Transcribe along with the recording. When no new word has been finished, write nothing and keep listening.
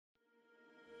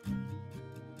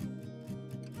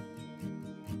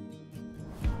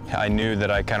I knew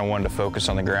that I kind of wanted to focus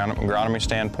on the agronomy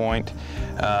standpoint.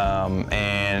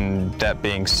 And that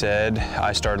being said,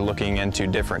 I started looking into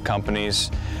different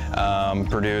companies.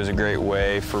 Purdue is a great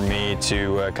way for me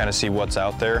to kind of see what's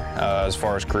out there as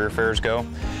far as career fairs go.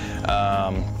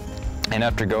 And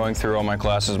after going through all my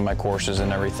classes, my courses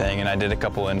and everything, and I did a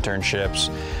couple internships,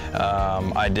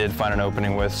 I did find an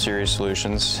opening with Ceres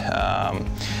Solutions.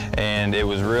 And it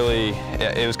was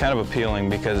kind of appealing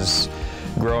because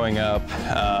growing up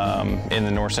in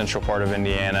the north central part of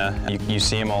Indiana, you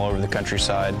see them all over the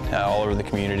countryside, all over the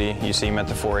community. You see them at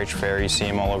the 4-H fair, you see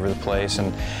them all over the place,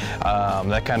 and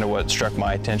that kind of what struck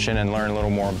my attention, and learn a little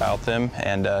more about them.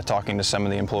 And talking to some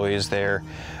of the employees there,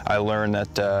 I learned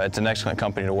that it's an excellent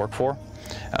company to work for.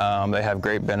 They have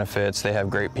great benefits, they have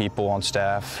great people on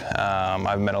staff.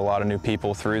 I've met a lot of new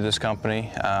people through this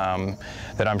company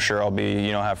that I'm sure I'll be,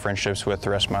 have friendships with the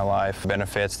rest of my life.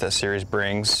 Benefits that Ceres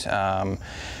brings,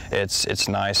 it's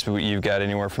nice. You've got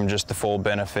anywhere from just the full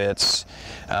benefits,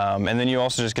 and then you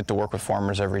also just get to work with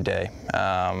farmers every day,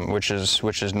 which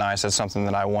is nice. That's something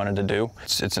that I wanted to do.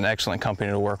 It's an excellent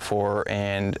company to work for,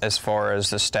 and as far as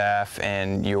the staff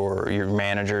and your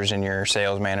managers and your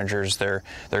sales managers, they're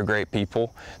great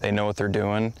people. They know what they're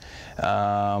doing,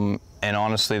 and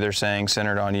honestly, they're saying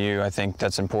centered on you. I think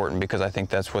that's important because I think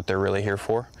that's what they're really here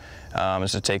for,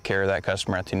 is to take care of that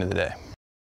customer at the end of the day.